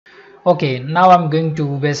Okay, now I'm going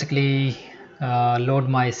to basically load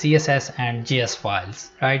my CSS and JS files,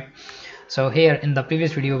 right? So here in the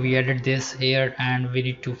previous video we added this here, and we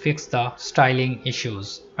need to fix the styling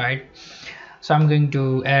issues, right? So I'm going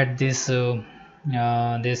to add this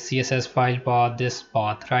this CSS file path, this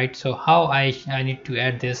path, right? So how I need to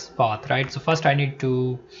add this path, right? So first I need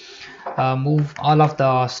to move all of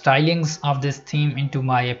the stylings of this theme into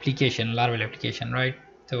my application, Laravel application, right?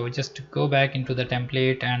 So just go back into the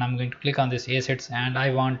template, and I'm going to click on this assets, and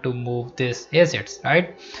I want to move this assets,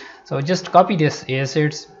 right? So just copy this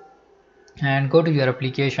assets and go to your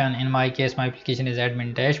application. In my case, my application is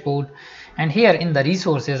admin dashboard, and here in the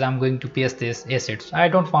resources I'm going to paste this assets. I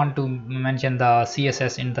don't want to mention the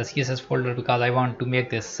CSS in the CSS folder because I want to make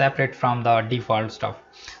this separate from the default stuff.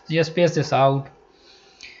 So just paste this out,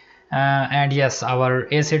 and yes, our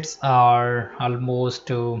assets are almost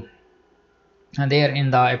there in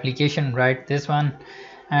the application, right? This one.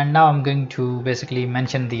 And now I'm going to basically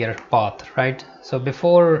mention their path, right? So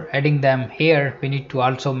before adding them here, we need to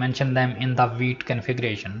also mention them in the Vite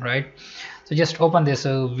configuration, right? So just open this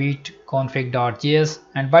Vite config.js,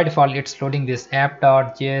 and by default it's loading this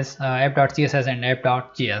app.js, app.css and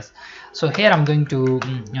app.js. So here I'm going to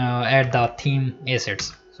add the theme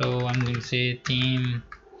assets. So I'm going to say theme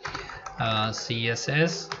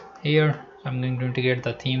CSS here. So I'm going to integrate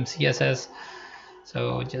the theme CSS.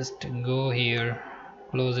 So just go here,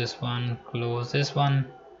 close this one,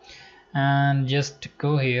 and just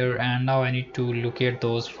go here, and now I need to locate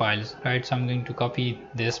those files, right? So I'm going to copy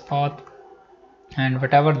this path, and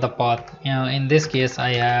whatever the path, in this case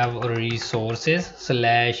I have resources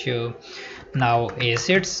slash now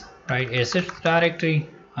assets, right? Assets directory.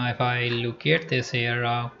 If I locate this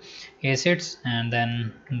here, assets, and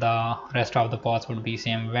then the rest of the paths would be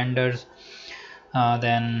same, vendors,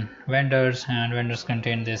 then vendors, and vendors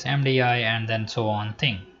contain this MDI, and then so on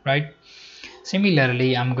thing, right?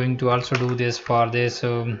 Similarly, I'm going to also do this for this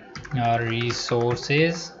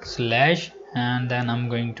resources slash, and then I'm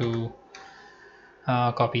going to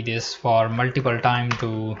copy this for multiple time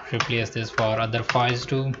to replace this for other files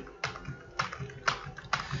too.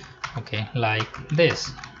 Okay, like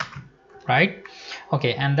this, right?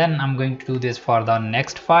 Okay, and then I'm going to do this for the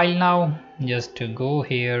next file now. Just to go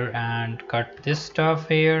here and cut this stuff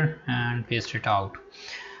here and paste it out.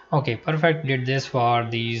 Okay, perfect. Did this for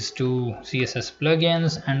these two CSS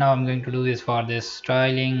plugins, and now I'm going to do this for this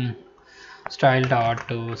styling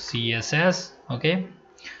style.css. Okay,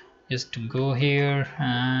 just go here,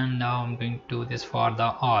 and now I'm going to do this for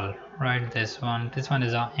the all, right? This one is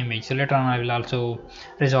an image, so later on I will also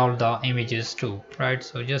resolve the images too, right?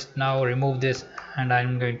 So just now remove this, and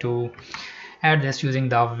I'm going to add this using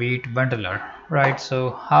the Vite bundler, right?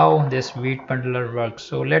 So how this Vite bundler works,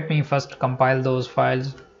 so let me first compile those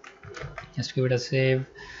files. Just give it a save,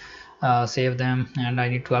 save them, and I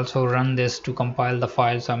need to also run this to compile the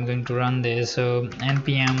file. So I'm going to run this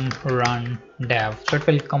npm run dev, so it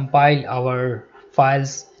will compile our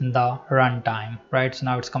files in the runtime, right? So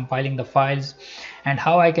now it's compiling the files, and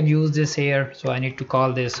how I can use this here, so I need to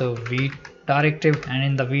call this Vite directive, and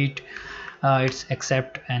in the Vite it's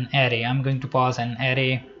accept an array. I'm going to pass an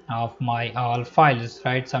array of my all files,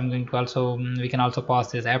 right? So I'm going to also we can also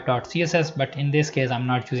pass this app.css, but in this case I'm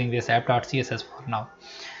not using this app.css for now.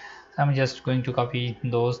 So I'm just going to copy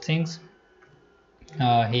those things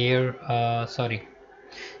here. Sorry,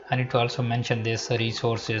 I need to also mention this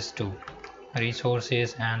resources too,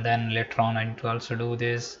 resources, and then later on I need to also do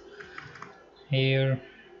this here.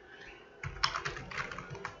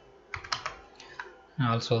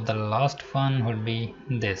 Also the last one would be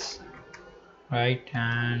this, right?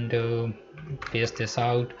 And paste this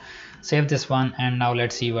out, save this one, and now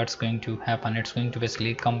let's see what's going to happen. It's going to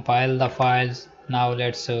basically compile the files. Now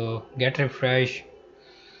let's get refresh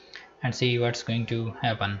and see what's going to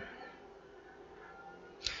happen.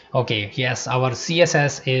 Okay, yes, our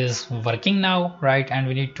CSS is working now, right? And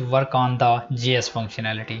we need to work on the JS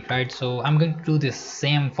functionality, right? So I'm going to do this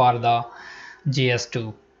same for the JS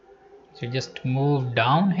too. So just move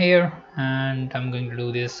down here, and I'm going to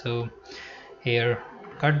do this. So here,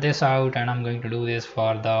 cut this out, and I'm going to do this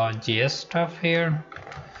for the JS stuff here.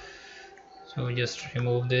 So just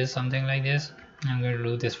remove this, something like this. I'm going to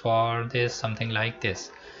do this for this, something like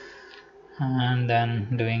this, and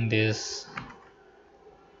then doing this.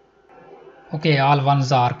 Okay, all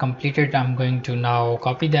ones are completed. I'm going to now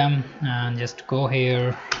copy them and just go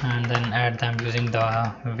here and then add them using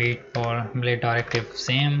the Vite for blade directive,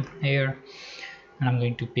 same here, and I'm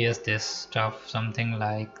going to paste this stuff something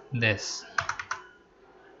like this,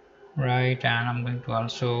 right? And I'm going to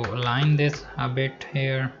also align this a bit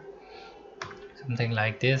here. something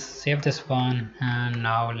like this. Save this one, and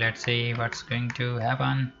now let's see what's going to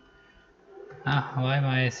happen. Why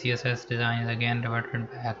my CSS design is again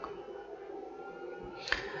reverted back.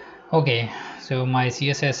 Okay, so my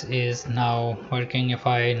CSS is now working. If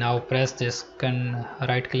I now press this, can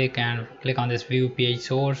right click and click on this view page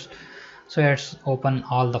source, so it's open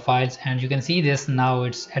all the files, and you can see this now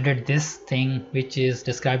it's added this thing which is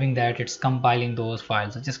describing that it's compiling those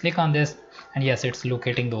files. So just click on this, and yes, it's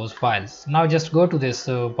locating those files. Now just go to this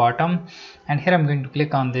bottom, and here I'm going to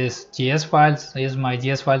click on this JS files. Here's my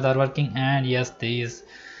JS files are working, and yes, these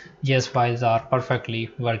JS files are perfectly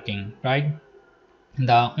working, right?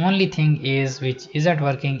 The only thing is which isn't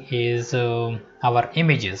working is our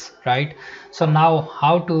images, right? So now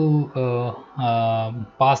how to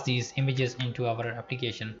pass these images into our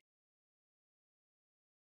application.